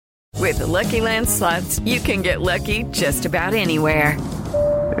With the Lucky Land Slots, you can get lucky just about anywhere.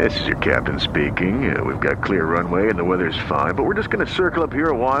 This is your captain speaking. We've got clear runway and the weather's fine, but we're just going to circle up here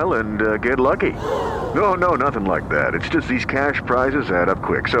a while and get lucky. No, nothing like that. It's just these cash prizes add up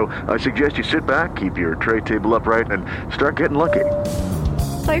quick. So I suggest you sit back, keep your tray table upright, and start getting lucky.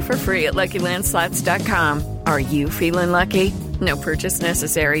 Play for free at LuckyLandSlots.com. Are you feeling lucky? No purchase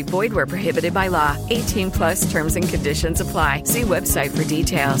necessary. Void where prohibited by law. 18+ terms and conditions apply. See website for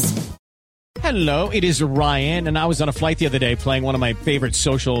details. Hello, it is Ryan, and I was on a flight the other day playing one of my favorite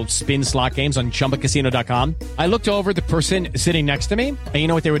social spin slot games on ChumbaCasino.com. I looked over the person sitting next to me, and you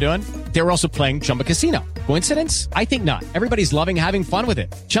know what they were doing? They were also playing Chumba Casino. Coincidence? I think not. Everybody's loving having fun with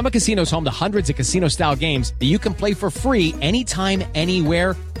it. Chumba Casino is home to hundreds of casino-style games that you can play for free anytime,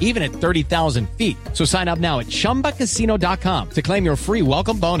 anywhere, even at 30,000 feet. So sign up now at ChumbaCasino.com to claim your free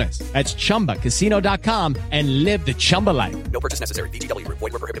welcome bonus. That's ChumbaCasino.com and live the Chumba life. No purchase necessary. VGW. Void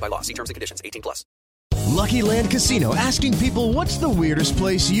where prohibited by law. See terms and conditions. 18+. Lucky Land Casino, asking people, what's the weirdest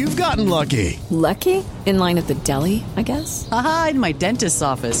place you've gotten lucky? Lucky? In line at the deli, I guess? Aha, in my dentist's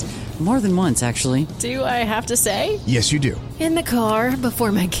office. More than once, actually. Do I have to say? Yes, you do. In the car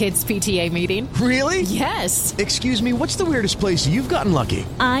before my kids' PTA meeting. Really? Yes. Excuse me, what's the weirdest place you've gotten lucky?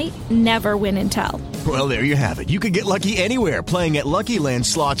 I never win and tell. Well, there you have it. You can get lucky anywhere, playing at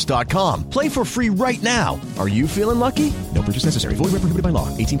LuckyLandSlots.com. Play for free right now. Are you feeling lucky? No purchase necessary. Void where prohibited by law.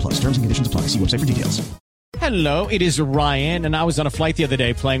 18+. Terms and conditions apply. See website for details. Hello, it is Ryan, and I was on a flight the other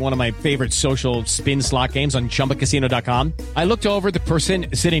day playing one of my favorite social spin slot games on ChumbaCasino.com. I looked over the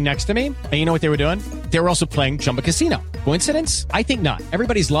person sitting next to me, and you know what they were doing? They were also playing Chumba Casino. Coincidence? I think not.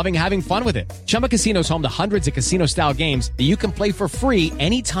 Everybody's loving having fun with it. Chumba Casino is home to hundreds of casino-style games that you can play for free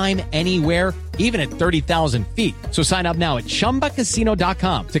anytime, anywhere, even at 30,000 feet. So sign up now at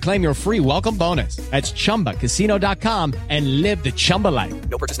ChumbaCasino.com to claim your free welcome bonus. That's ChumbaCasino.com and live the Chumba life.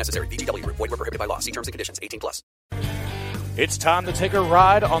 No purchase necessary. VGW. Void where prohibited by law. See terms and conditions. 18+. It's time to take a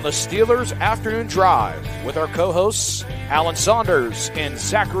ride on the Steelers Afternoon Drive with our co-hosts Alan Saunders and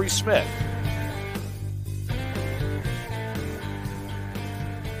Zachary Smith.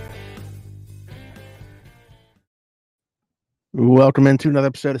 Welcome into another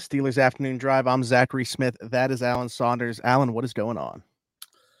episode of Steelers Afternoon Drive. I'm Zachary Smith. That is Alan Saunders. Alan, what is going on?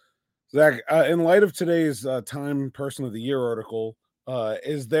 Zach, in light of today's Time Person of the Year article,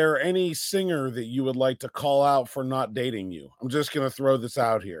 is there any singer that you would like to call out for not dating you? I'm just going to throw this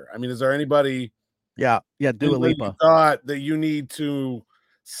out here. I mean, is there anybody? Yeah, Dua Lipa. That you need to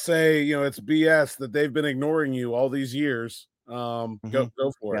say, it's BS that they've been ignoring you all these years. Go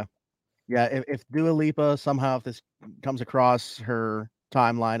for it. Yeah, if Dua Lipa, somehow if this comes across her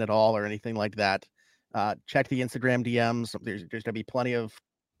timeline at all or anything like that, check the Instagram DMs. There's going to be plenty of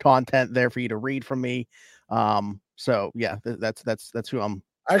content there for you to read from me. So yeah, that's who I'm.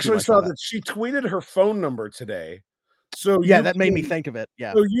 I actually saw that she tweeted her phone number today. So yeah, that made me think of it.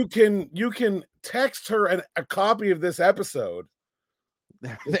 Yeah. So you can text her a copy of this episode.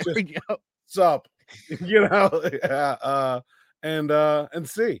 There we go. What's up? And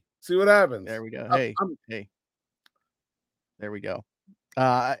see what happens. There we go. Hey. There we go.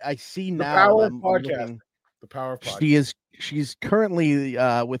 I see the now. Power of podcast. The power of podcast. She's currently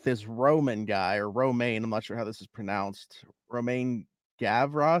with this Roman guy or Romaine. I'm not sure how this is pronounced. Romaine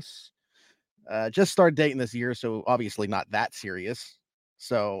Gavros. Just started dating this year, so obviously not that serious.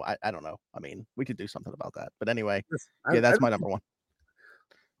 So I don't know. I mean, we could do something about that. But anyway, that's my number one.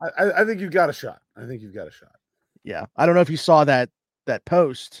 I think you've got a shot. Yeah. I don't know if you saw that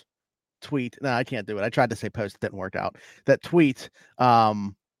post tweet. No, I can't do it. I tried to say post, it didn't work out. That tweet,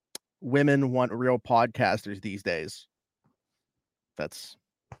 women want real podcasters these days. That's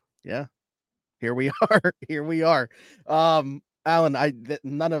here we are. Alan,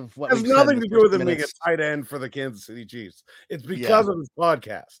 none of what has nothing to do with him being a tight end for the Kansas City Chiefs. It's because of this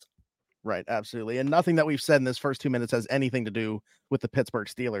podcast. Right, absolutely. And nothing that we've said in this first 2 minutes has anything to do with the Pittsburgh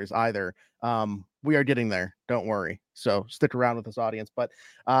Steelers either. We are getting there. Don't worry. So stick around with this audience. But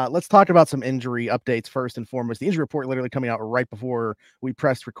let's talk about some injury updates first and foremost. The injury report literally coming out right before we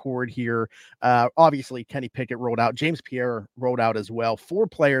pressed record here. Obviously, Kenny Pickett rolled out. James Pierre rolled out as well. 4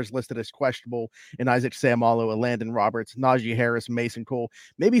 players listed as questionable in Isaac Seumalo, Landon Roberts, Najee Harris, Mason Cole.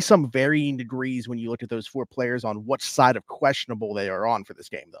 Maybe some varying degrees when you look at those 4 players on what side of questionable they are on for this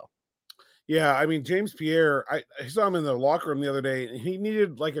game, though. Yeah, I mean, James Pierre, I saw him in the locker room the other day, and he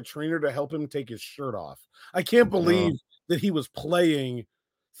needed like a trainer to help him take his shirt off. I can't believe that he was playing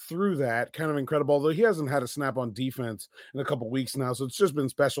through that. Kind of incredible, although he hasn't had a snap on defense in a couple weeks now, so it's just been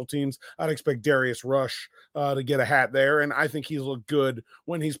special teams. I'd expect Darius Rush to get a hat there, and I think he's looked good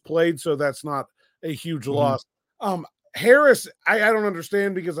when he's played, so that's not a huge loss. Harris, I don't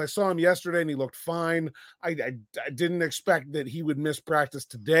understand because I saw him yesterday and he looked fine. I didn't expect that he would miss practice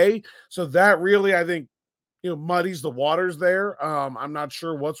today. So that really, I think, muddies the waters there. I'm not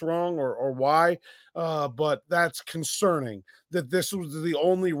sure what's wrong or why, but that's concerning that this was the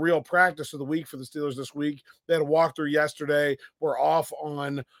only real practice of the week for the Steelers this week. They had a walkthrough yesterday. We're off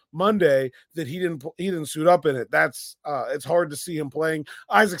on Monday. That he didn't suit up in it. That's it's hard to see him playing.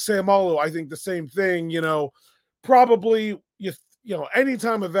 Isaac Seumalo, I think the same thing. Probably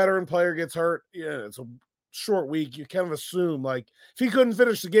anytime a veteran player gets hurt, it's a short week. You kind of assume like if he couldn't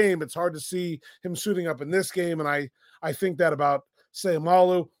finish the game, it's hard to see him suiting up in this game. And I think that about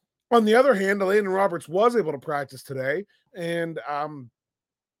Seumalo. On the other hand, Landon Roberts was able to practice today, and I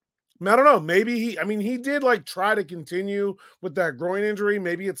don't know. Maybe he did like try to continue with that groin injury.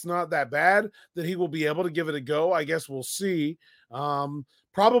 Maybe it's not that bad that he will be able to give it a go. I guess we'll see.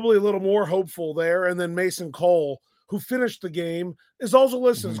 Probably a little more hopeful there. And then Mason Cole, who finished the game, is also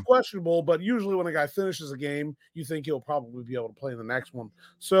listed as questionable, but usually when a guy finishes a game, you think he'll probably be able to play in the next one.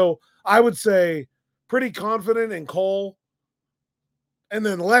 So I would say pretty confident in Cole, and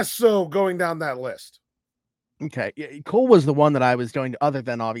then less so going down that list. Okay. Yeah, Cole was the one that I was going to, other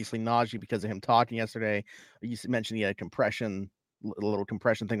than obviously Najee because of him talking yesterday. You mentioned he had a little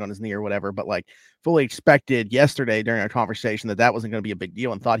compression thing on his knee or whatever, but like fully expected yesterday during our conversation that wasn't going to be a big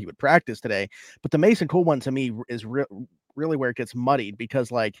deal and thought he would practice today. But the Mason Cole one to me is really where it gets muddied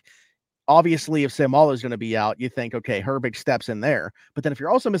because like obviously if Seumalo is going to be out, you think, okay, Herbig steps in there. But then if you're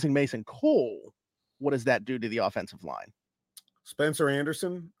also missing Mason Cole, what does that do to the offensive line? Spencer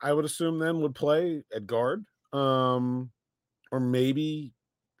Anderson, I would assume then would play at guard. Or maybe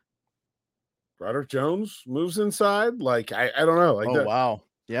Broderick Jones moves inside. Like, I don't know. Like, wow.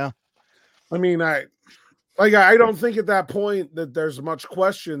 Yeah. I mean, I don't think at that point that there's much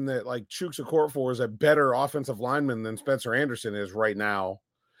question that like Chuks Okorafor is a better offensive lineman than Spencer Anderson is right now.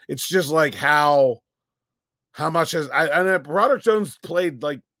 It's just like how much and Broderick Jones played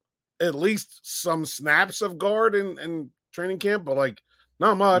like at least some snaps of guard in training camp, but like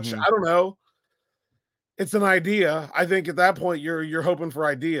not much. I don't know. It's an idea. I think at that point you're hoping for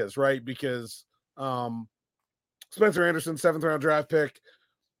ideas, right? Because Spencer Anderson, 7th round draft pick,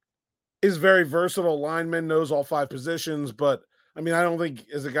 is very versatile lineman, knows all 5 positions, but I mean, I don't think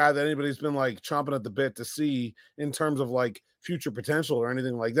is a guy that anybody's been like chomping at the bit to see in terms of like future potential or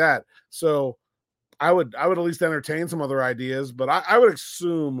anything like that. So I would at least entertain some other ideas, but I would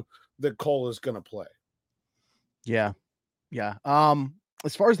assume that Cole is going to play. Yeah. Yeah.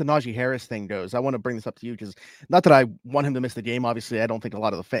 As far as the Najee Harris thing goes, I want to bring this up to you because not that I want him to miss the game. Obviously, I don't think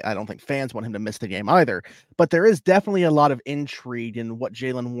I don't think fans want him to miss the game either. But there is definitely a lot of intrigue in what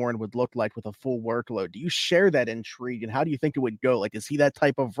Jaylen Warren would look like with a full workload. Do you share that intrigue, and how do you think it would go? Like, is he that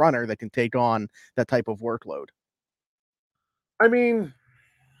type of runner that can take on that type of workload? I mean,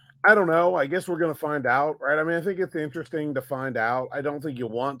 I don't know. I guess we're going to find out, right? I mean, I think it's interesting to find out. I don't think you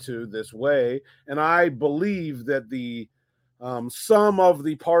want to this way, and I believe that the sum of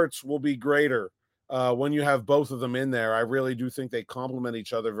the parts will be greater when you have both of them in there. I really do think they complement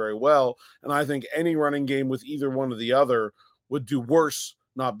each other very well, and I think any running game with either one or the other would do worse,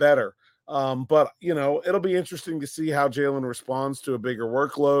 not better. But it'll be interesting to see how Jaylen responds to a bigger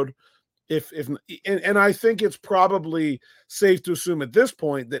workload. And I think it's probably safe to assume at this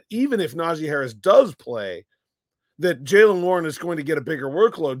point that even if Najee Harris does play, that Jaylen Warren is going to get a bigger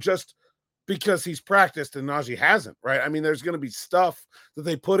workload just because he's practiced and Najee hasn't, right? I mean, there's going to be stuff that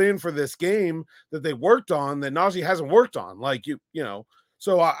they put in for this game that they worked on that Najee hasn't worked on. Like,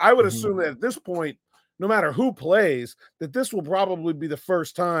 so I would assume that at this point, no matter who plays, that this will probably be the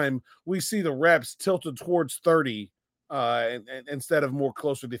first time we see the reps tilted towards 30 and instead of more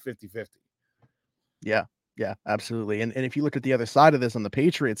closer to 50-50. Yeah, absolutely. And if you look at the other side of this on the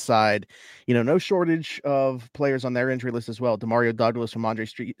Patriots side, no shortage of players on their injury list as well. Demario Douglas, from Andre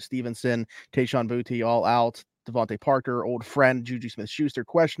Stevenson, Tayshaun Boutte all out. Devontae Parker, old friend, Juju Smith-Schuster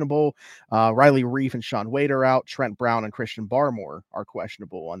questionable. Riley Reif and Sean Wade are out. Trent Brown and Christian Barmore are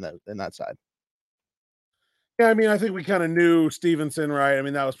questionable on that side. Yeah, I mean, I think we kind of knew Stevenson, right? I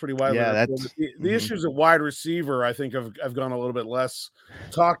mean, that was pretty widely. Yeah, the issues at wide receiver, I think, have gone a little bit less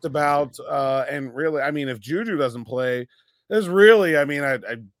talked about. And really, I mean, if Juju doesn't play, there's really, I mean,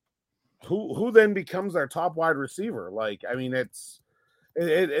 who then becomes our top wide receiver? Like, I mean,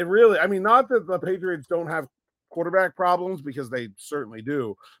 it really, I mean, not that the Patriots don't have quarterback problems, because they certainly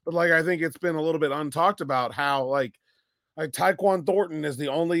do, but like, I think it's been a little bit untalked about how like Tyquan Thornton is the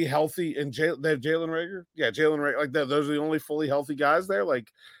only healthy, and they have Jalen Reagor. Yeah, Jalen Reagor. Like that, those are the only fully healthy guys there.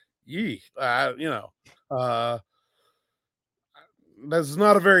 Like, that's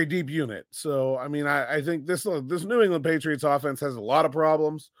not a very deep unit. So, I mean, I think this New England Patriots offense has a lot of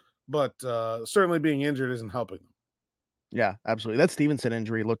problems, but certainly being injured isn't helping them. Yeah, absolutely. That Stevenson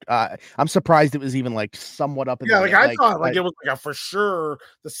injury looked. I'm surprised it was even like somewhat up in Yeah, the like air. I thought, like it was like a for sure.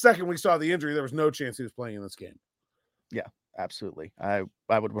 The second we saw the injury, there was no chance he was playing in this game. Yeah, absolutely. I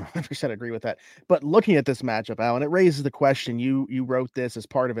would 100% agree with that. But looking at this matchup, Alan, it raises the question. You wrote this as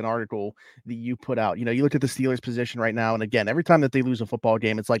part of an article that you put out. You know, you look at the Steelers' position right now, and again, every time that they lose a football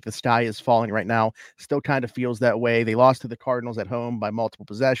game, it's like the sky is falling right now. Still kind of feels that way. They lost to the Cardinals at home by multiple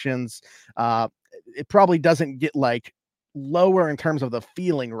possessions. It probably doesn't get like lower in terms of the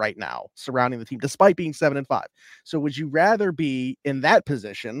feeling right now surrounding the team, despite being 7-5. So would you rather be in that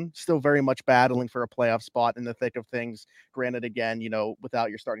position, still very much battling for a playoff spot in the thick of things, granted, again, you know, without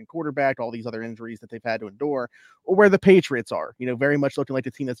your starting quarterback, all these other injuries that they've had to endure, or where the Patriots are, you know, very much looking like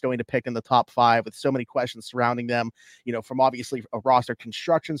the team that's going to pick in the top 5 with so many questions surrounding them, you know, from obviously a roster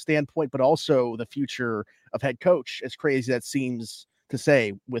construction standpoint, but also the future of head coach, as crazy that seems to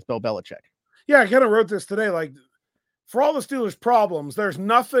say with Bill Belichick. Yeah, I kind of wrote this today. Like, for all the Steelers' problems, there's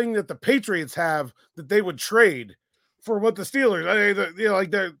nothing that the Patriots have that they would trade for what the Steelers. You know, like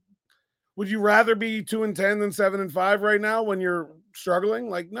they're. Would you rather be 2-10 than 7-5 right now when you're struggling?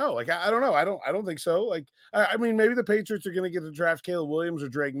 Like, no. Like, I don't know. I don't think so. Like, I mean, maybe the Patriots are going to get to draft Caleb Williams or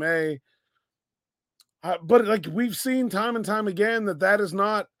Drake May, but like we've seen time and time again that is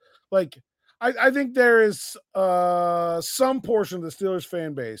not like. I think there is some portion of the Steelers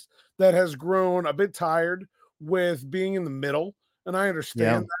fan base that has grown a bit tired with being in the middle, and I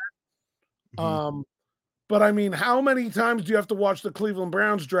understand that. Mm-hmm. But I mean, how many times do you have to watch the Cleveland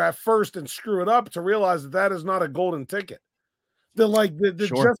Browns draft first and screw it up to realize that is not a golden ticket? Sure.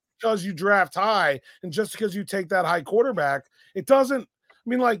 Just because you draft high and just because you take that high quarterback, it doesn't. I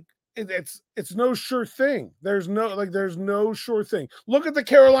mean, like it's no sure thing. There's no sure thing. Look at the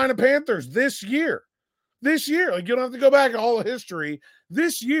Carolina Panthers this year. Like you don't have to go back all the history.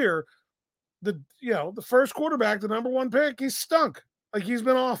 This year, the first quarterback, the number 1 pick, he stunk. Like he's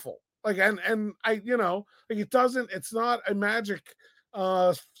been awful. Like and I like it's not a magic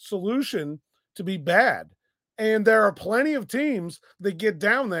solution to be bad. And there are plenty of teams that get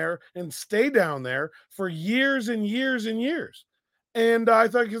down there and stay down there for years and years and years. And I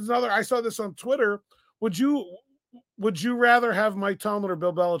think I saw this on Twitter. Would you rather have Mike Tomlin or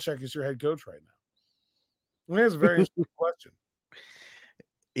Bill Belichick as your head coach right now? I mean, it's a very interesting question.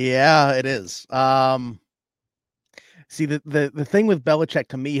 Yeah, it is. See, the thing with Belichick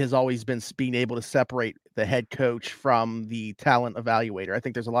to me has always been being able to separate the head coach from the talent evaluator. I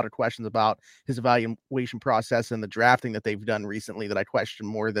think there's a lot of questions about his evaluation process and the drafting that they've done recently that I question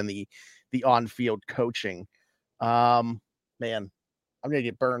more than the on-field coaching. Man, I'm going to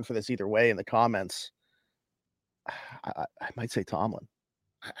get burned for this either way in the comments. I might say Tomlin.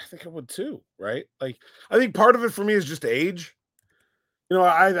 I think I would too, right? Like, I think part of it for me is just age. You know,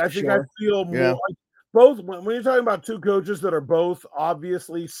 I think I feel more like both when you're talking about two coaches that are both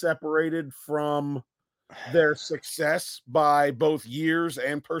obviously separated from their success by both years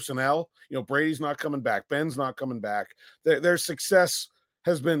and personnel. You know, Brady's not coming back. Ben's not coming back. Their success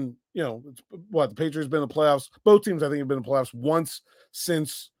has been, the Patriots been in the playoffs. Both teams, I think, have been in the playoffs once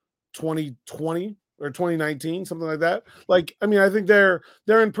since 2020 or 2019, something like that. Like, I mean, I think they're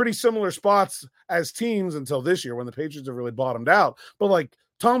in pretty similar spots as teams until this year when the Patriots have really bottomed out. But like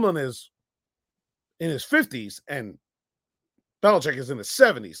Tomlin is in his 50s and Belichick is in his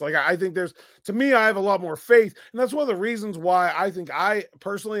 70s. Like, I think to me, I have a lot more faith. And that's one of the reasons why I think I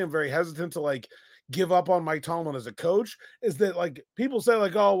personally am very hesitant to like give up on Mike Tomlin as a coach, is that like people say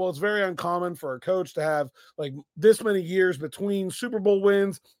like, oh, well, it's very uncommon for a coach to have like this many years between Super Bowl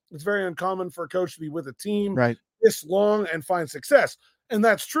wins. It's very uncommon for a coach to be with a team this long and find success. And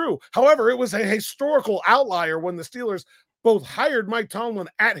that's true. However, it was a historical outlier when the Steelers both hired Mike Tomlin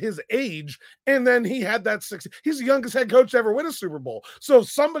at his age, and then he had that success. He's the youngest head coach to ever win a Super Bowl. So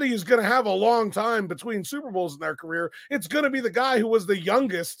if somebody is going to have a long time between Super Bowls in their career, it's going to be the guy who was the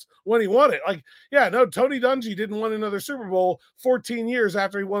youngest when he won it. Like, yeah, no, Tony Dungy didn't win another Super Bowl 14 years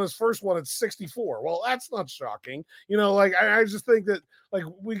after he won his first one at 64. Well, that's not shocking. You know, like, I just think that, like,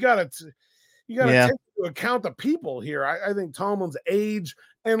 you got to take into account the people here. I think Tomlin's age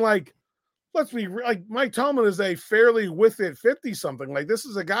and, like, let's be like, Mike Tomlin is a fairly with it 50-something. Like, this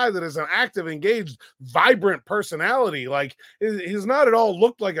is a guy that is an active, engaged, vibrant personality. Like, he's not at all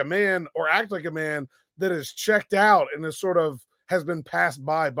looked like a man or act like a man that is checked out and is sort of has been passed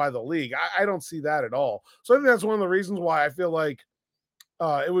by the league. I don't see that at all. So I think that's one of the reasons why I feel like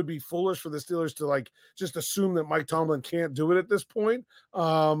it would be foolish for the Steelers to like just assume that Mike Tomlin can't do it at this point.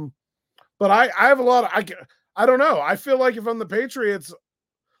 But I have a lot of I don't know. I feel like if I'm the Patriots,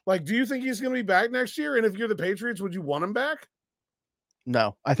 like, do you think he's going to be back next year? And if you're the Patriots, would you want him back?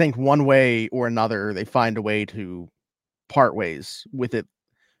 No, I think one way or another, they find a way to part ways with it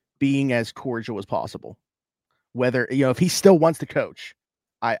being as cordial as possible. Whether, if he still wants to coach,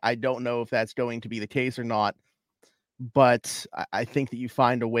 I don't know if that's going to be the case or not, but I think that you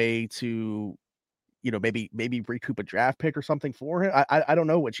find a way to, maybe recoup a draft pick or something for him. I don't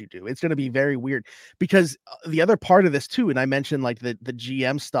know what you do. It's going to be very weird because the other part of this too, and I mentioned like the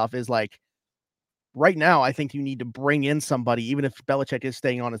GM stuff is like, right now, I think you need to bring in somebody, even if Belichick is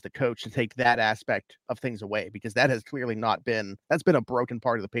staying on as the coach, to take that aspect of things away, because that has clearly that's been a broken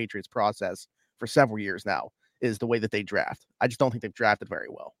part of the Patriots process for several years now, is the way that they draft. I just don't think they've drafted very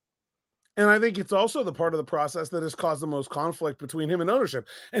well. And I think it's also the part of the process that has caused the most conflict between him and ownership.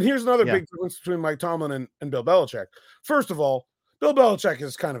 And here's another big difference between Mike Tomlin and Bill Belichick. First of all, Bill Belichick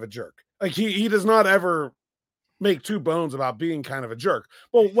is kind of a jerk. Like he does not ever make two bones about being kind of a jerk.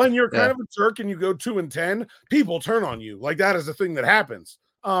 Well, when you're kind of a jerk and you go 2-10, people turn on you. Like that is the thing that happens.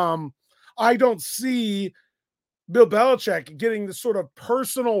 I don't see Bill Belichick getting the sort of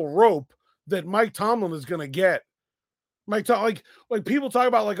personal rope that Mike Tomlin is going to get. Like people talk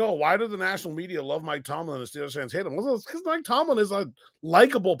about like, oh, why do the national media love Mike Tomlin and the Steelers fans hate him? Well, it's because Mike Tomlin is a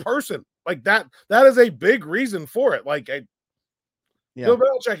likable person. Like that is a big reason for it. Like Bill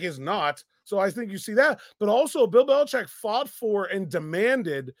Belichick is not. So I think you see that. But also Bill Belichick fought for and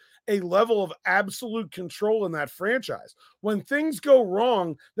demanded a level of absolute control in that franchise. When things go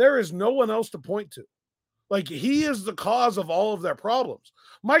wrong, there is no one else to point to. Like he is the cause of all of their problems.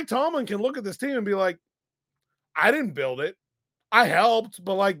 Mike Tomlin can look at this team and be like, I didn't build it. I helped,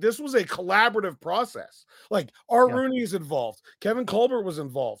 but like this was a collaborative process. Like Art Rooney is involved. Kevin Colbert was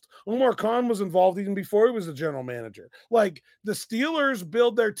involved. Omar Khan was involved even before he was the general manager. Like the Steelers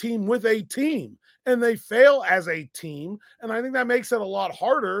build their team with a team and they fail as a team. And I think that makes it a lot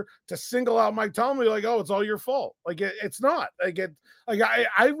harder to single out Mike Tomlin like, oh, it's all your fault. Like it's not.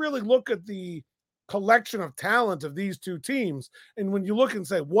 I really look at the collection of talent of these two teams. And when you look and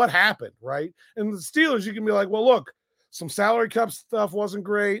say, what happened, right? And the Steelers, you can be like, well, look, some salary cap stuff wasn't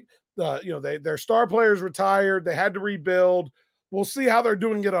great. Their star players retired. They had to rebuild. We'll see how they're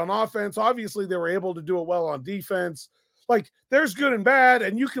doing it on offense. Obviously, they were able to do it well on defense. Like, there's good and bad,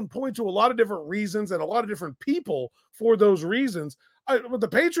 and you can point to a lot of different reasons and a lot of different people for those reasons. But the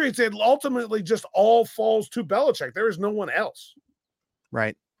Patriots, it ultimately just all falls to Belichick. There is no one else.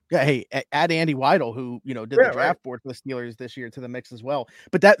 Right. Yeah, hey, add Andy Weidel, who, did the draft board for the Steelers this year, to the mix as well.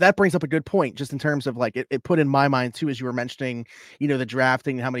 But that brings up a good point, just in terms of like it put in my mind too, as you were mentioning, the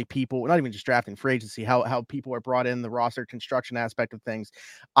drafting, how many people, not even just drafting, for agency, how people are brought in, the roster construction aspect of things.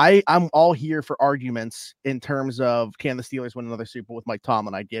 I'm all here for arguments in terms of, can the Steelers win another Super Bowl with Mike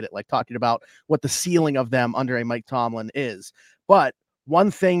Tomlin? I get it, like talking about what the ceiling of them under a Mike Tomlin is. But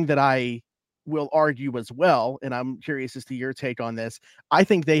one thing that I will argue as well, and I'm curious as to your take on this, I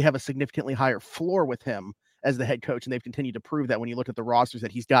think they have a significantly higher floor with him as the head coach, and they've continued to prove that when you look at the rosters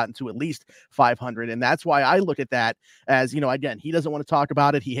that he's gotten to at least 500. And that's why I look at that as, again, he doesn't want to talk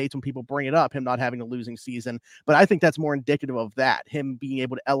about it. He hates when people bring it up, him not having a losing season. But I think that's more indicative of that, him being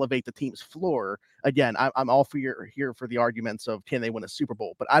able to elevate the team's floor. Again, I'm all here for the arguments of, can they win a Super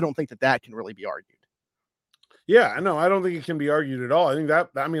Bowl? But I don't think that can really be argued. Yeah, no, I don't think it can be argued at all. I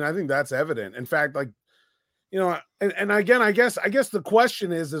think that's evident. In fact, like, and again, I guess the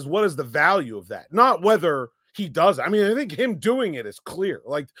question is what is the value of that? Not whether he does. I mean, I think him doing it is clear.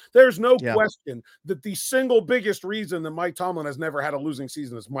 Like, there's no question that the single biggest reason that Mike Tomlin has never had a losing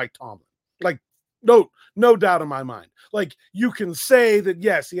season is Mike Tomlin. Like, no doubt in my mind. Like, you can say that,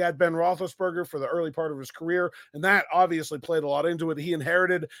 yes, he had Ben Roethlisberger for the early part of his career, and that obviously played a lot into it. He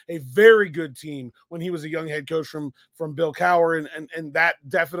inherited a very good team when he was a young head coach from Bill Cowher, and that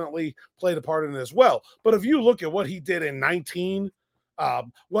definitely played a part in it as well. But if you look at what he did in 19,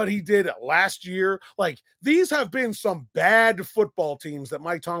 what he did last year, like, these have been some bad football teams that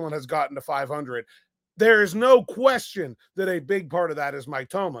Mike Tomlin has gotten to 500. There is no question that a big part of that is Mike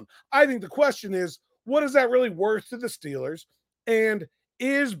Tomlin. I think the question is, what is that really worth to the Steelers? And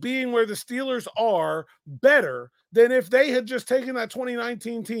is being where the Steelers are better than if they had just taken that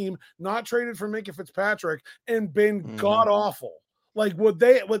 2019 team, not traded for Minkah Fitzpatrick, and been god awful? Like,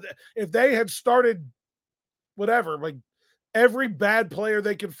 if they had started whatever, like every bad player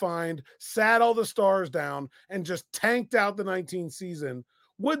they could find, sat all the stars down, and just tanked out the 19 season,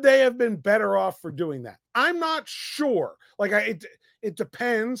 would they have been better off for doing that? I'm not sure. Like, it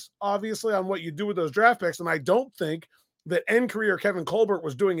depends, obviously, on what you do with those draft picks. And I don't think that end career Kevin Colbert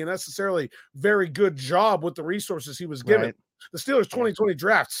was doing a necessarily very good job with the resources he was given. Right. The Steelers 2020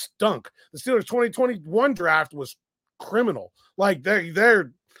 draft stunk. The Steelers 2021 draft was criminal. Like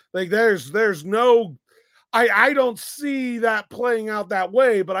they're like there's no I don't see that playing out that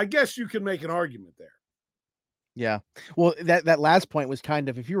way, but I guess you can make an argument there. Yeah. Well, that last point was kind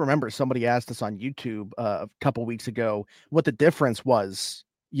of, if you remember, somebody asked us on YouTube a couple weeks ago what the difference was,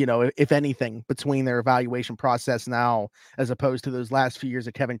 if anything, between their evaluation process now as opposed to those last few years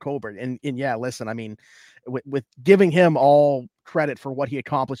of Kevin Colbert. And yeah, listen, I mean, with giving him all credit for what he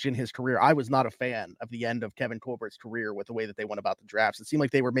accomplished in his career, I was not a fan of the end of Kevin Colbert's career with the way that they went about the drafts. It seemed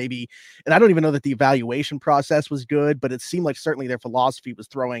like they were maybe, and I don't even know that the evaluation process was good, but it seemed like certainly their philosophy was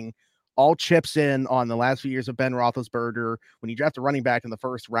throwing all chips in on the last few years of Ben Roethlisberger when you draft a running back in the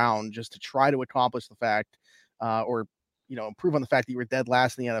first round just to try to accomplish the fact or improve on the fact that you were dead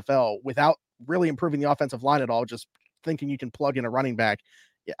last in the NFL without really improving the offensive line at all, just thinking you can plug in a running back.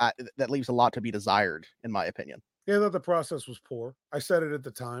 That leaves a lot to be desired, in my opinion. Yeah, I thought the process was poor. I said it at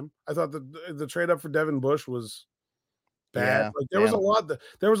the time. I thought the trade up for Devin Bush was bad. Yeah, like there was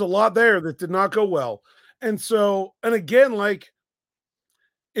a lot there that did not go well. And again, like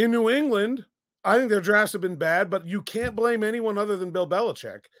in New England, I think their drafts have been bad, but you can't blame anyone other than Bill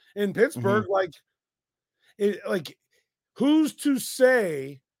Belichick. In Pittsburgh, who's to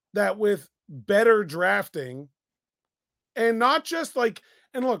say that with better drafting and not just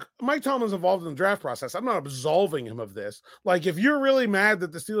and look, Mike Tomlin's involved in the draft process. I'm not absolving him of this. Like, if you're really mad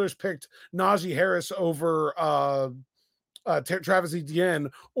that the Steelers picked Najee Harris over Travis Etienne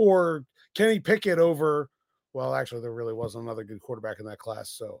or Kenny Pickett over, well, actually, there really wasn't another good quarterback in that class,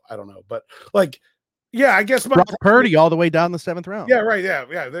 so I don't know. But yeah, I guess Brock Purdy all the way down the 7th round. Yeah, right.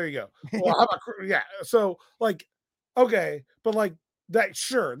 Yeah, there you go. Well, how about So okay, but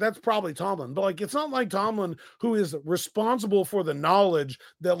that's probably Tomlin, but it's not like Tomlin who is responsible for the knowledge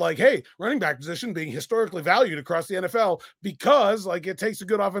that hey, running back position being historically valued across the NFL because it takes a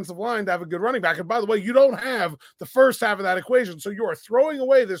good offensive line to have a good running back. And by the way, you don't have the first half of that equation. So you are throwing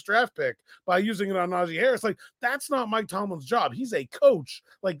away this draft pick by using it on Najee Harris. That's not Mike Tomlin's job. He's a coach.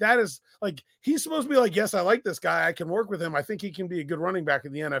 That is he's supposed to be yes, I like this guy. I can work with him. I think he can be a good running back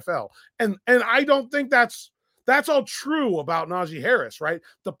in the NFL. And I don't think that's all true about Najee Harris, right?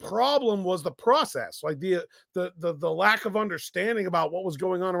 The problem was the process, the lack of understanding about what was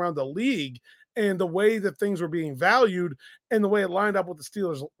going on around the league and the way that things were being valued and the way it lined up with the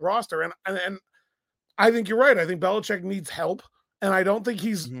Steelers roster. And I think you're right. I think Belichick needs help, and I don't think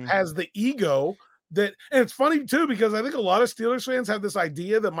he's has the ego that. And it's funny too because I think a lot of Steelers fans have this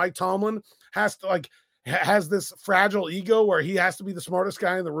idea that Mike Tomlin has to has this fragile ego where he has to be the smartest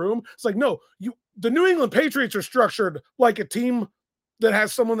guy in the room. It's no, the New England Patriots are structured like a team that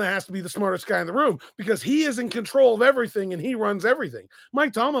has someone that has to be the smartest guy in the room because he is in control of everything and he runs everything.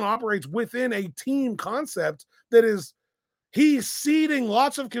 Mike Tomlin operates within a team concept that is he's ceding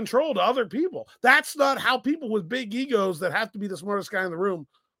lots of control to other people. That's not how people with big egos that have to be the smartest guy in the room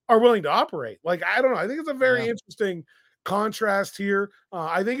are willing to operate. I don't know. I think it's a very interesting contrast here.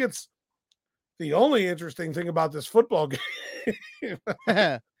 I think it's the only interesting thing about this football game.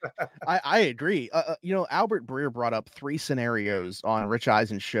 I agree. Albert Breer brought up 3 scenarios on Rich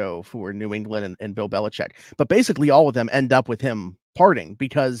Eisen's show for New England and Bill Belichick, but basically all of them end up with him parting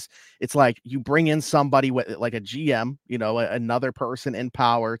because it's you bring in somebody with a GM, another person in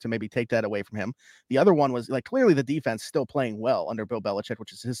power to maybe take that away from him. The other one was clearly the defense still playing well under Bill Belichick,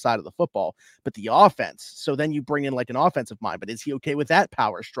 which is his side of the football, but the offense. So then you bring in an offensive mind, but is he okay with that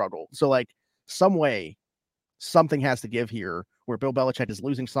power struggle? So some way, something has to give here where Bill Belichick is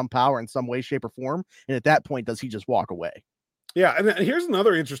losing some power in some way, shape, or form. And at that point, does he just walk away? Yeah. And here's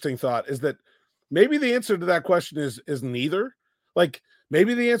another interesting thought is that maybe the answer to that question is neither.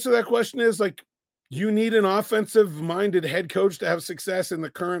 Maybe the answer to that question is you need an offensive minded head coach to have success in the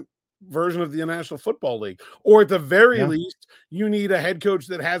current version of the National Football League, or at the very least, you need a head coach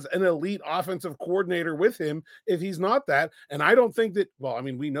that has an elite offensive coordinator with him if he's not that. And I don't think that, well, I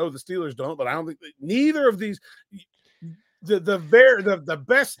mean, we know the Steelers don't, but I don't think that neither of these, the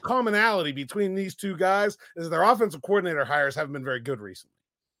best commonality between these two guys is their offensive coordinator hires haven't been very good recently.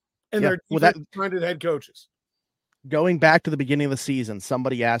 And they're defensive-minded head coaches. Going back to the beginning of the season,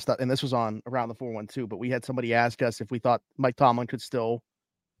 somebody asked, and this was on around the 412, but we had somebody ask us if we thought Mike Tomlin could still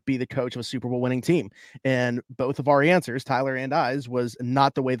be the coach of a Super Bowl winning team. And both of our answers, Tyler and I's, was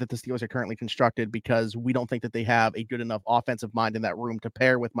not the way that the Steelers are currently constructed because we don't think that they have a good enough offensive mind in that room to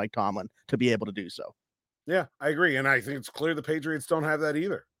pair with Mike Tomlin to be able to do so. Yeah, I agree. And I think it's clear the Patriots don't have that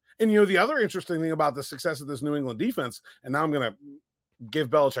either. And, the other interesting thing about the success of this New England defense, and now I'm going to give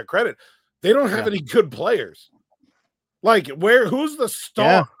Belichick credit, they don't have any good players. Like, who's the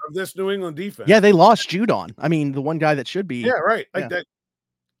star of this New England defense? Yeah, they lost Judon. I mean, the one guy that should be. Yeah, right. Like that.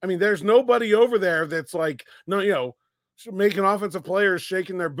 I mean, there's nobody over there that's like, making offensive players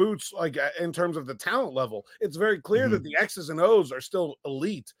shaking their boots, like in terms of the talent level. It's very clear that the X's and O's are still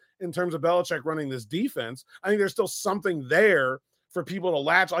elite in terms of Belichick running this defense. I think there's still something there for people to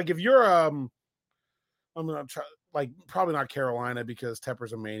latch. Like if you're, I'm going to try, like probably not Carolina because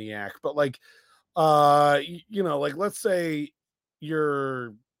Tepper's a maniac, but like, like let's say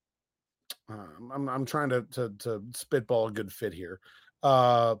you're, I'm trying to spitball a good fit here.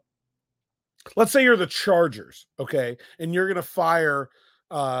 Let's say you're the Chargers, okay, and you're going to fire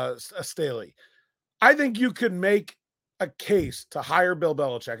Staley. I think you could make a case to hire Bill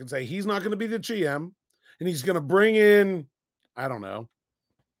Belichick and say he's not going to be the GM, and he's going to bring in, I don't know,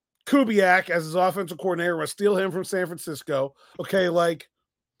 Kubiak as his offensive coordinator. We'll steal him from San Francisco. Okay, like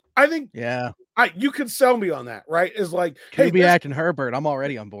I think, you could sell me on that, right? Is like Kubiak and Herbert. I'm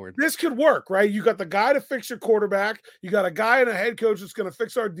already on board. This could work, right? You got the guy to fix your quarterback. You got a guy and a head coach that's going to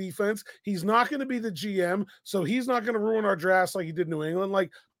fix our defense. He's not going to be the GM, so he's not going to ruin our drafts like he did New England.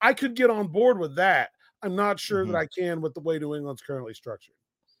 Like I could get on board with that. I'm not sure that I can with the way New England's currently structured.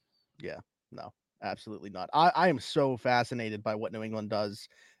 Yeah, no, absolutely not. I am so fascinated by what New England does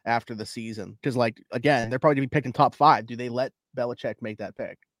after the season because, like, again, they're probably going to be picking top 5. Do they let Belichick make that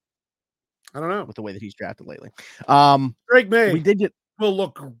pick? I don't know with the way that he's drafted lately. Drake May, we did get will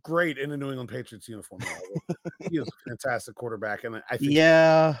look great in a New England Patriots uniform. He is a fantastic quarterback, and I think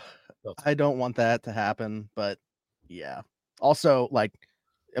I don't want that to happen, but also like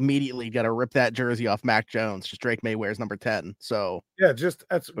immediately got to rip that jersey off Mac Jones. Just Drake May wears number 10. So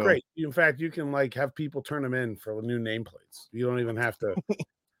that's great. In fact, you can like have people turn them in for new nameplates. You don't even have to.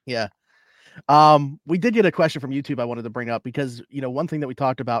 We did get a question from YouTube I wanted to bring up because, one thing that we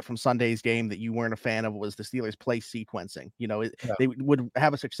talked about from Sunday's game that you weren't a fan of was the Steelers play sequencing. They would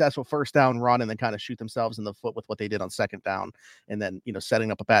have a successful first down run and then kind of shoot themselves in the foot with what they did on second down. And then, setting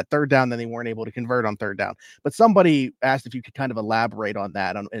up a bad third down, then they weren't able to convert on third down. But somebody asked if you could kind of elaborate on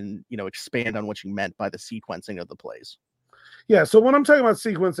that and expand on what you meant by the sequencing of the plays. Yeah. So when I'm talking about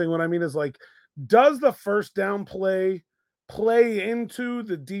sequencing, what I mean is like, does the first down play into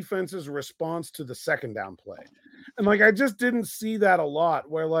the defense's response to the second down play? And like I just didn't see that a lot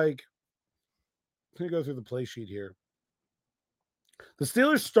where like let me go through the play sheet here. The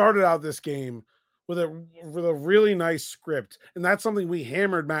Steelers started out this game with a really nice script, and that's something we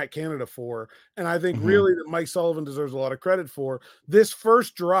hammered Matt Canada for, and I think really that Mike Sullivan deserves a lot of credit for. This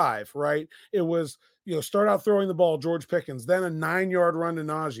first drive, right? It was start out throwing the ball, George Pickens, then a 9-yard run to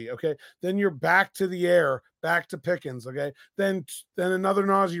Najee. Okay. Then you're back to the air, back to Pickens. Okay. Then another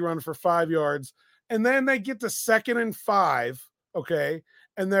Najee run for 5 yards. And then they get to 2nd and 5. Okay.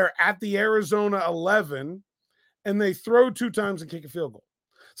 And they're at the Arizona 11 and they throw 2 times and kick a field goal.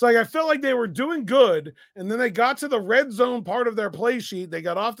 So like, I felt like they were doing good. And then they got to the red zone part of their play sheet. They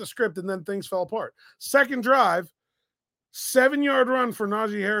got off the script and then things fell apart. Second drive, 7-yard run for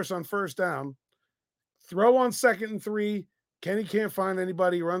Najee Harris on first down. Throw on 2nd and 3. Kenny can't find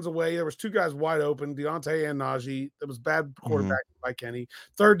anybody. He runs away. There was 2 guys wide open, Deontay and Najee. It was bad quarterback by Kenny.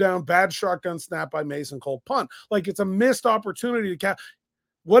 Third down, bad shotgun snap by Mason Cole. Punt. Like it's a missed opportunity to catch.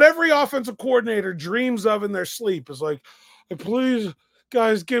 What every offensive coordinator dreams of in their sleep is like, please,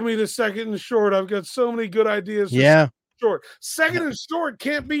 guys, give me the 2nd and short. I've got so many good ideas. Short. 2nd and short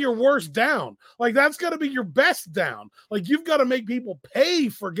can't be your worst down. Like that's got to be your best down. Like you've got to make people pay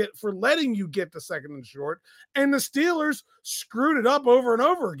for letting you get to 2nd and short. And the Steelers screwed it up over and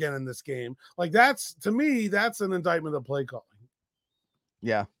over again in this game. Like to me, that's an indictment of play calling.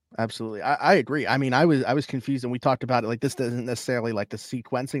 Yeah, absolutely. I agree. I mean, I was confused and we talked about it. Like this doesn't necessarily like the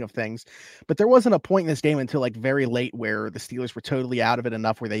sequencing of things, but there wasn't a point in this game until like very late where the Steelers were totally out of it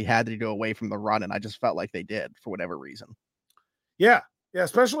enough where they had to go away from the run. And I just felt like they did for whatever reason. Yeah,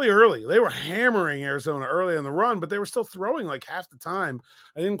 especially early. They were hammering Arizona early in the run, but they were still throwing like half the time.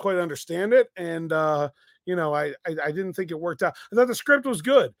 I didn't quite understand it. And, I didn't think it worked out. I thought the script was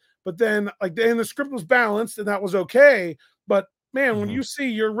good, but then the script was balanced and that was okay. But man, when you see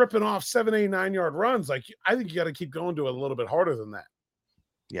you're ripping off 7, 8, 9-yard runs, like I think you got to keep going to it a little bit harder than that.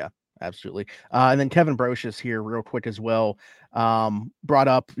 Yeah, absolutely. And then Kevin Brocious here real quick as well, brought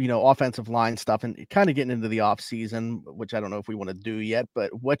up, offensive line stuff and kind of getting into the off season, which I don't know if we want to do yet,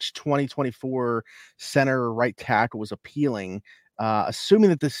 but which 2024 center right tackle was appealing, assuming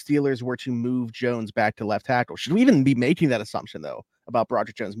that the Steelers were to move Jones back to left tackle. Should we even be making that assumption though, about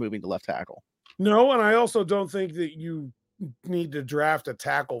Broderick Jones moving to left tackle? No. And I also don't think that you need to draft a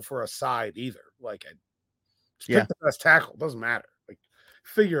tackle for a side either. Like pick the best tackle. Doesn't matter. Like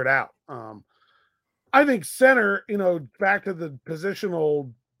figure it out. I think center, back to the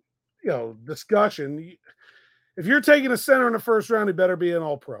positional, discussion. If you're taking a center in the first round, he better be an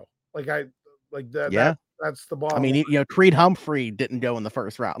all-pro. That. Yeah. That's the bottom. I mean, Creed Humphrey didn't go in the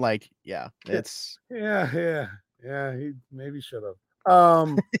first round. It's yeah. He maybe should have.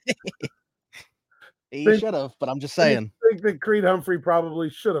 He should have, but I'm just saying. I think that Creed Humphrey probably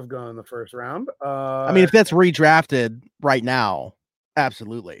should have gone in the first round. I mean, if that's redrafted right now,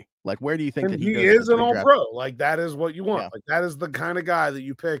 absolutely. Where do you think that he is an all-pro? That is what you want. Yeah. That is the kind of guy that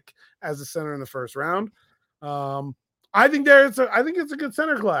you pick as a center in the first round. I think it's a good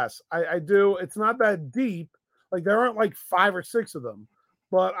center class. I do. It's not that deep. There aren't 5 or 6 of them,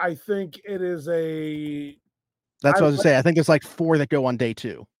 but I think it is a. That's what I was gonna say. I think there's 4 that go on day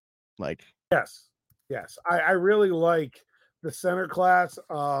 2. Yes. I really like the center class.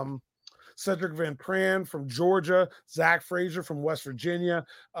 Cedric Van Pran from Georgia, Zach Frazier from West Virginia,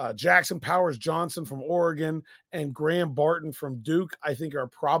 Jackson Powers Johnson from Oregon, and Graham Barton from Duke, I think are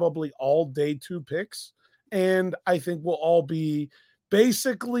probably all day 2 picks. And I think will all be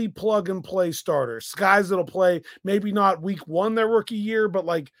basically plug and play starters. Guys that'll play maybe not week 1 their rookie year, but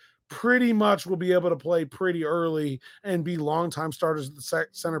pretty much will be able to play pretty early and be longtime starters at the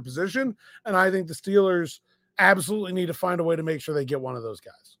center position. And I think the Steelers absolutely need to find a way to make sure they get one of those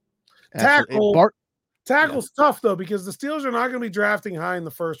guys. Tackle's tough though, because the Steelers are not going to be drafting high in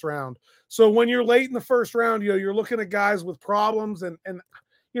the first round. So when you're late in the first round, you're looking at guys with problems and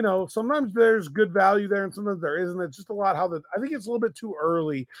sometimes there's good value there and sometimes there isn't. It's just a lot I think it's a little bit too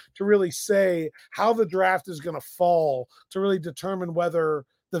early to really say how the draft is going to fall to really determine whether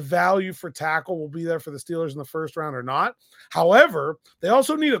the value for tackle will be there for the Steelers in the first round or not. However, they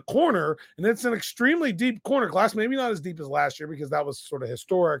also need a corner, and it's an extremely deep corner class. Maybe not as deep as last year because that was sort of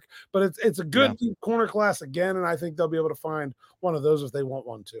historic, but it's a good deep corner class again, and I think they'll be able to find one of those if they want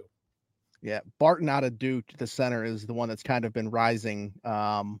one too. Yeah, Barton out of Duke, the center, is the one that's kind of been rising.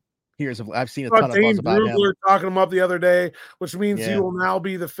 I've seen a ton of buzz about him. Talking him up the other day, which means he will now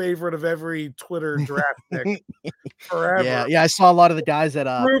be the favorite of every Twitter draft pick forever. Yeah, I saw a lot of the guys that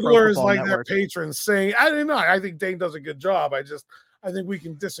Rubler is their patron saying, I don't know. I think Dane does a good job. I think we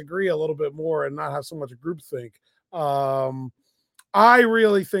can disagree a little bit more and not have so much groupthink. I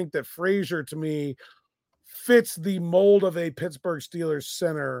really think that Frazier, to me, fits the mold of a Pittsburgh Steelers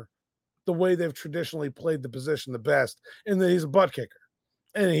center the way they've traditionally played the position the best, and that he's a butt kicker.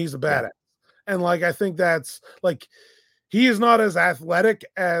 And he's a badass. And I think that's he is not as athletic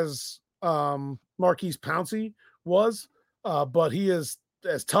as Marquise Pouncey was, but he is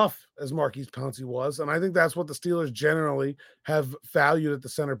as tough as Marquise Pouncey was. And I think that's what the Steelers generally have valued at the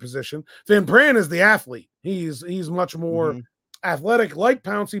center position. Van Pran is the athlete. He's much more athletic like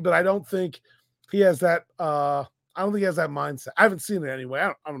Pouncey, but I don't think he has that mindset. I haven't seen it anyway.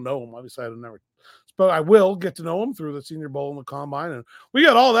 I don't know him. Obviously, I've never. But I will get to know him through the Senior Bowl and the Combine, and we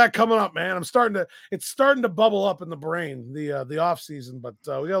got all that coming up, man. It's starting to bubble up in the brain, the off season, but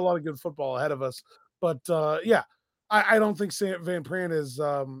we got a lot of good football ahead of us. But I don't think Van Pran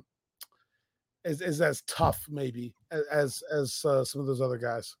is as tough maybe as some of those other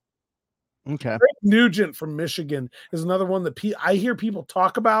guys. Okay, Greg Nugent from Michigan is another one that I hear people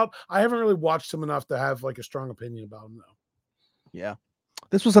talk about. I haven't really watched him enough to have a strong opinion about him though. Yeah,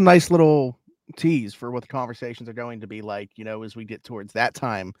 this was a nice little tease for what the conversations are going to be as we get towards that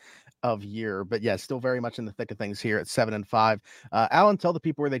time of year. But still very much in the thick of things here at 7-5. Alan, tell the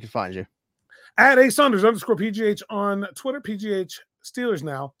people where they can find you. At @Saunders_PGH on Twitter, PGH Steelers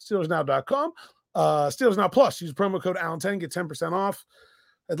Now, SteelersNow.com. Steelers Now Plus, use promo code Allen10, get 10% off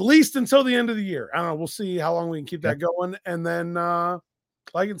at least until the end of the year. I don't know. We'll see how long we can keep that going. And then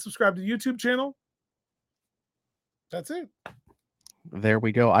like and subscribe to the YouTube channel. That's it. There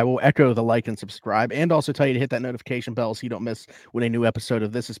we go. I will echo the like and subscribe and also tell you to hit that notification bell so you don't miss when a new episode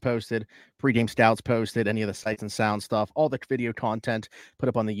of this is posted, pregame stouts posted, any of the sights and sound stuff, all the video content put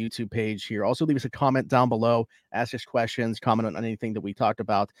up on the YouTube page here. Also leave us a comment down below, ask us questions, comment on anything that we talked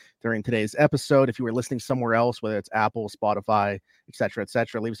about during today's episode. If you were listening somewhere else, whether it's Apple, Spotify, etc.,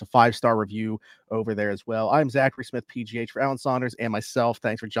 leave us a 5-star review over there as well. I'm Zachary Smith, PGH, for Alan Saunders and myself.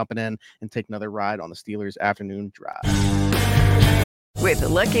 Thanks for jumping in and taking another ride on the Steelers afternoon drive. With the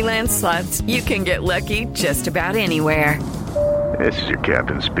Lucky Land Slots, you can get lucky just about anywhere. This is your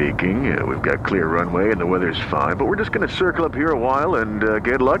captain speaking. We've got clear runway and the weather's fine, but we're just going to circle up here a while and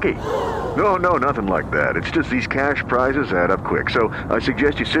get lucky. No, nothing like that. It's just these cash prizes add up quick. So I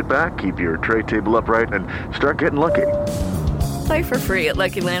suggest you sit back, keep your tray table upright, and start getting lucky. Play for free at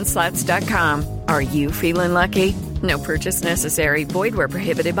LuckyLandSlots.com. Are you feeling lucky? No purchase necessary. Void where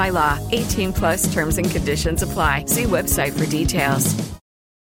prohibited by law. 18+ terms and conditions apply. See website for details.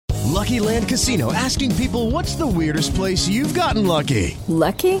 Lucky Land Casino, asking people, what's the weirdest place you've gotten lucky?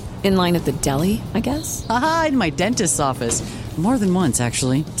 Lucky? In line at the deli, I guess? Aha, in my dentist's office. More than once,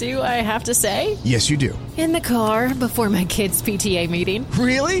 actually. Do I have to say? Yes, you do. In the car before my kids' PTA meeting.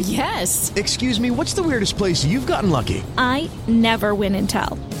 Really? Yes. Excuse me, what's the weirdest place you've gotten lucky? I never win and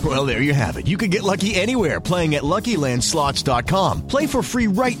tell. Well, there you have it. You can get lucky anywhere, playing at LuckyLandSlots.com. Play for free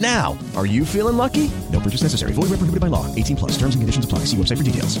right now. Are you feeling lucky? No purchase necessary. Void where prohibited by law. 18 plus. Terms and conditions apply. See website for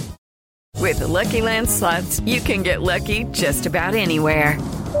details. With the Lucky Land Slots, you can get lucky just about anywhere.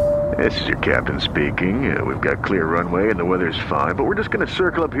 This is your captain speaking. We've got clear runway and the weather's fine, but we're just going to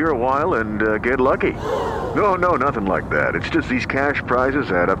circle up here a while and get lucky. No, nothing like that. It's just these cash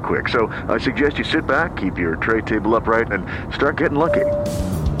prizes add up quick. So I suggest you sit back, keep your tray table upright, and start getting lucky.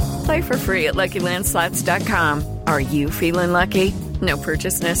 Play for free at LuckyLandSlots.com. Are you feeling lucky? No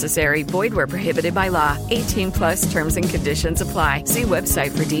purchase necessary. Void where prohibited by law. 18 plus terms and conditions apply. See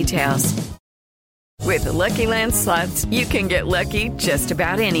website for details. With the Lucky Land Slots, you can get lucky just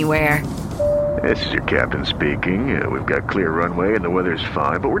about anywhere. This is your captain speaking. We've got clear runway and the weather's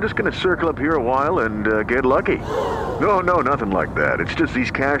fine, but we're just going to circle up here a while and get lucky. No, nothing like that. It's just these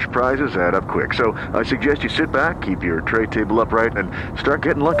cash prizes add up quick. So I suggest you sit back, keep your tray table upright, and start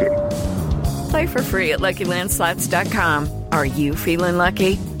getting lucky. Play for free at LuckyLandSlots.com. Are you feeling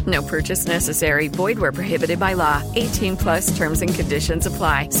lucky? No purchase necessary. Void where prohibited by law. 18 plus terms and conditions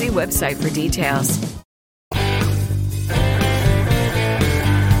apply. See website for details.